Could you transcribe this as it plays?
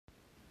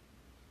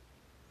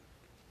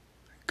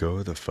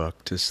Go the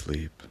Fuck to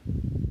Sleep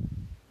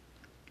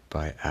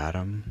by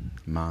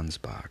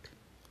Mansbach.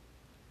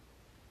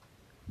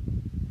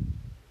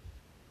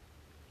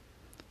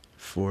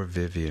 For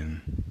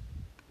Vivian,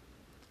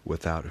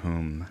 without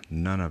whom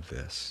none of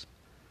this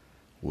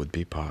would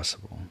be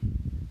possible.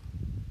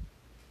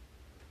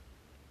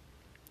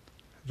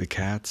 The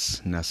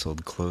cats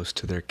nestled close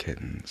to their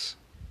kittens.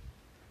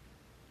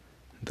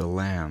 The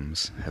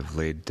lambs have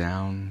laid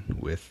down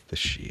with the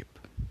sheep.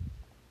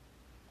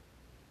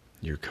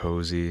 You're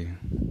cozy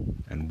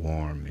and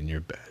warm in your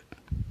bed,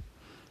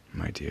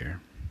 my dear.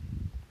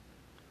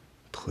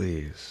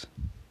 Please,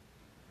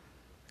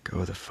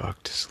 go the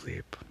fuck to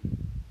sleep.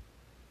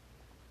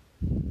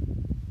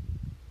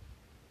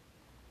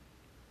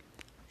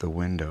 The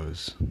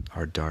windows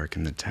are dark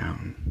in the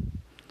town,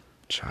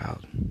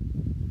 child.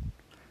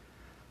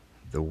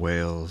 The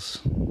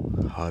whales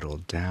huddle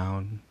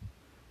down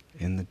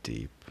in the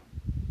deep.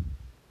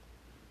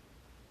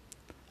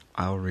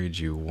 I'll read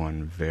you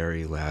one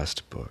very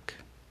last book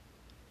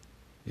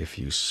if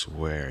you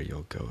swear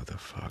you'll go the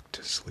fuck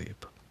to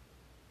sleep.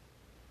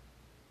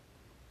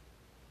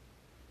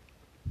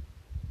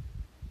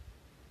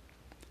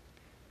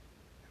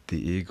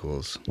 The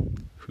eagles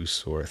who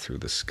soar through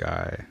the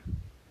sky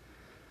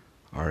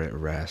are at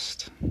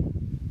rest,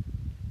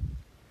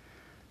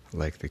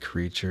 like the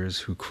creatures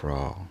who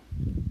crawl,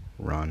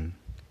 run,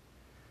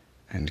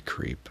 and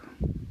creep.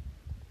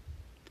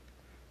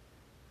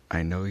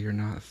 I know you're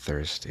not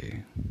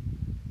thirsty.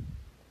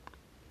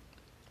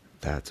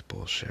 That's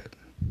bullshit.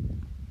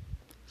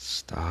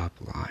 Stop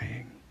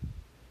lying.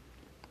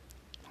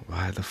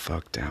 Lie the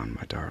fuck down,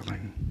 my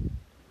darling,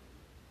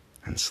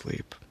 and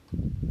sleep.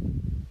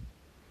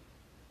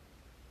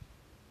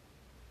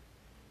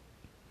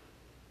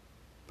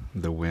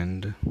 The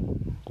wind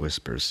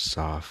whispers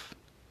soft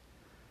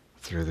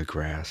through the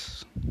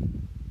grass.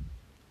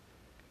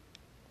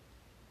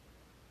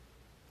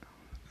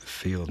 The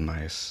field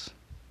mice,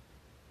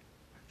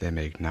 they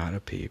make not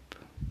a peep.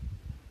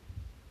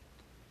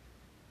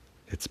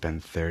 It's been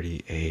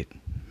 38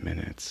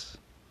 minutes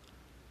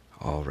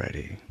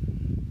already.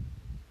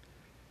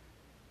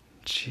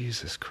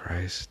 Jesus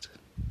Christ.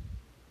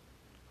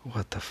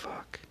 What the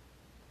fuck?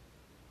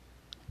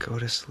 Go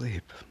to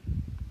sleep.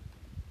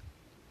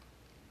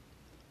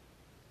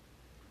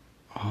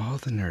 All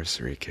the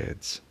nursery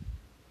kids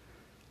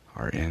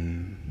are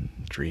in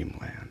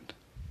dreamland.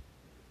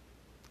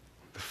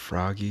 The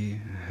froggy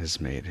has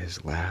made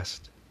his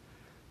last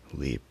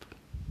leap.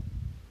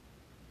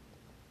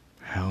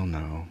 Hell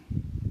no,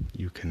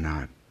 you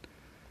cannot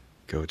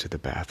go to the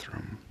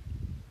bathroom.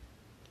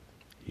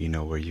 You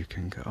know where you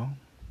can go?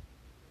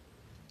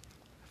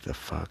 The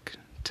fuck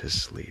to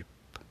sleep.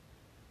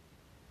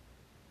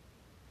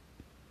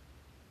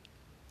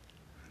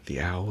 The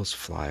owls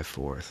fly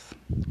forth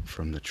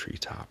from the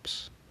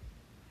treetops.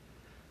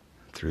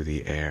 Through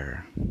the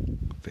air,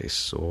 they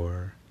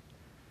soar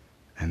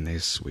and they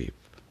sweep.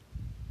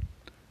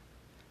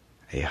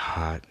 A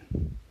hot,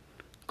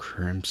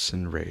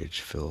 crimson rage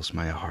fills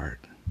my heart.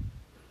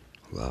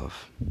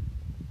 Love.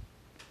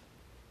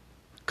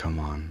 Come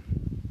on.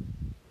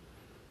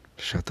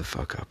 Shut the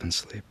fuck up and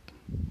sleep.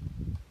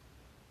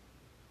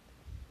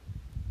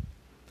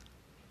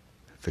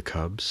 The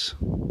cubs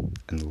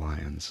and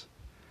lions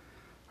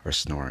are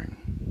snoring,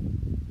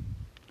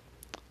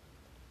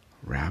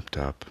 wrapped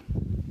up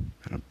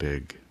in a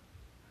big,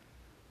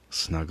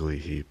 snuggly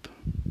heap.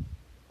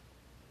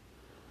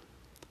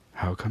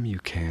 How come you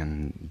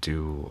can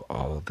do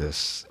all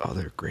this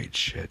other great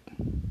shit,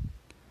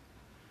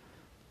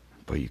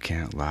 but you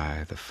can't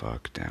lie the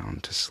fuck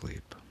down to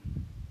sleep?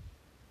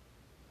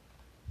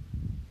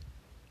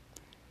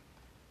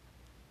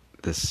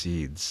 The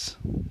seeds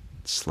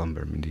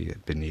slumber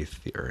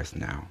beneath the earth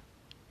now,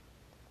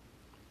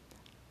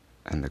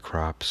 and the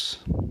crops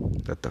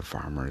that the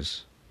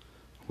farmers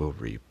will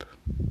reap.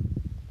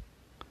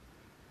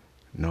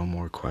 No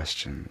more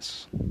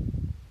questions.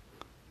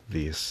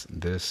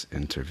 This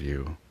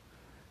interview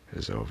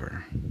is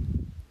over.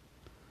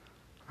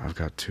 I've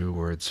got 2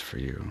 words for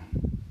you.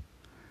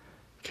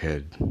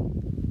 Kid,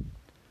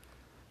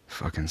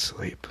 fucking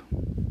sleep.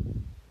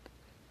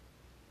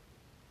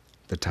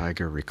 The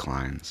tiger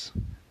reclines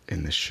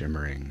in the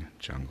shimmering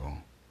jungle.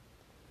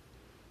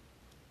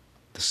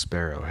 The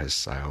sparrow has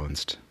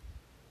silenced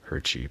her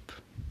cheep.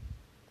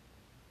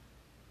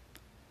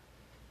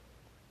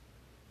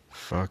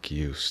 Fuck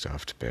you,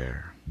 stuffed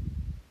bear.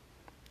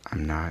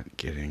 I'm not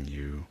getting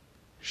you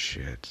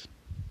shit.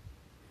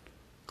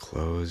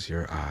 Close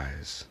your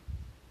eyes.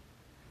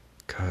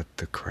 Cut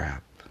the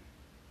crap.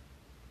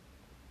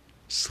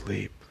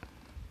 Sleep.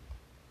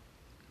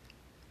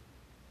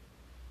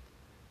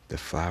 The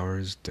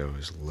flowers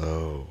doze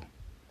low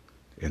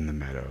in the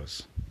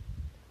meadows,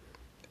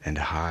 and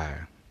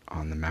high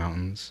on the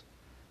mountains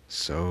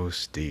so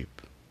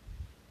steep.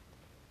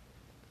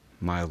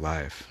 My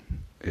life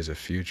is a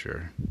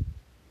future,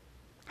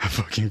 a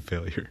fucking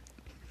failure.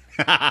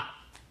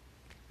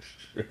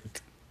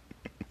 Shit.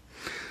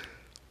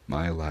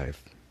 My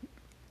life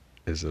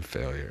is a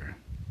failure.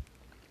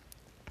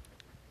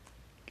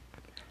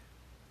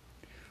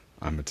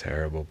 I'm a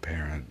terrible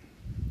parent.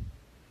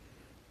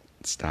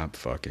 Stop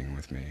fucking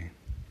with me.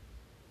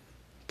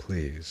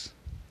 Please.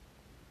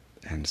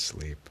 And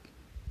sleep.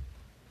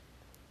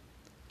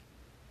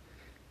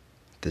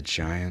 The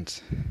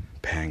giant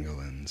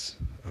pangolins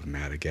of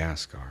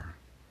Madagascar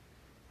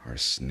are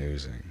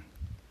snoozing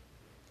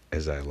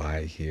as I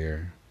lie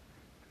here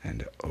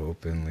and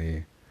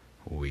openly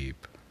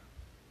weep.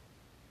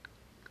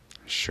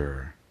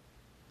 Sure,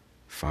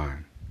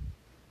 fine,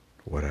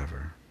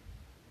 whatever.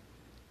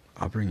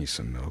 I'll bring you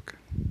some milk.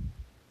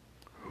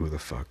 Who the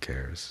fuck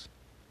cares?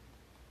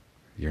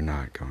 You're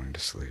not going to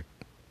sleep.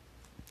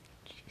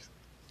 Jeez.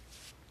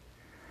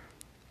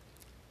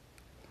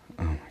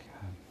 Oh my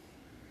god,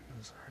 that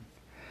was hard.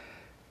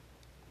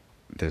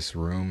 This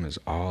room is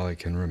all I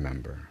can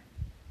remember.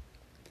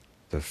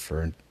 The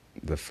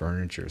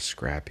furniture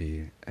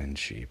scrappy and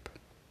cheap.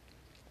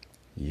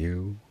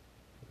 You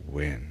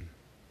win.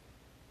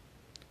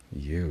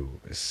 You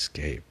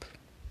escape.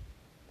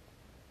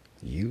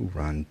 You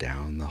run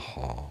down the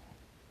hall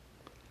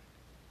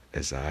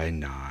as I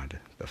nod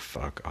the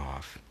fuck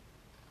off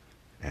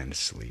and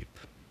sleep.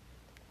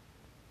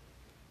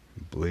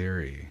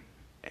 Bleary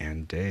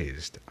and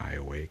dazed, I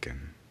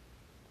awaken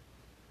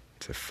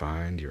to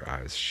find your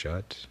eyes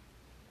shut,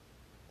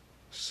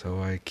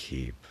 so I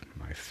keep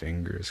my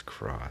fingers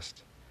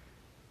crossed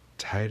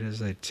tight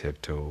as I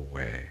tiptoe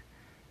away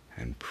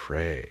and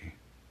pray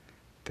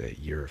that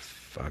you're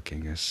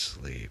fucking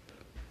asleep.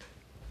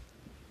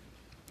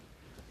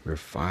 We're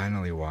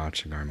finally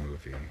watching our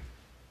movie.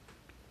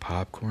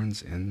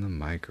 Popcorn's in the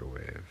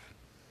microwave.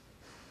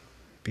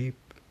 Beep.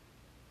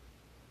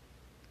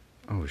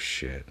 Oh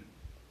shit.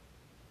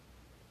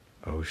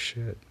 Oh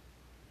shit.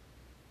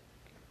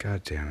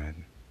 God damn it.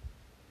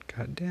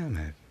 God damn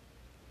it.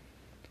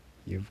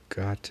 You've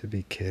got to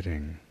be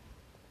kidding.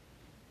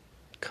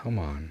 Come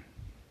on.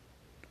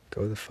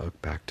 Go the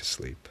fuck back to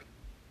sleep.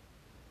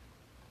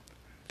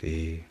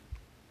 The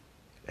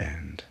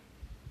end.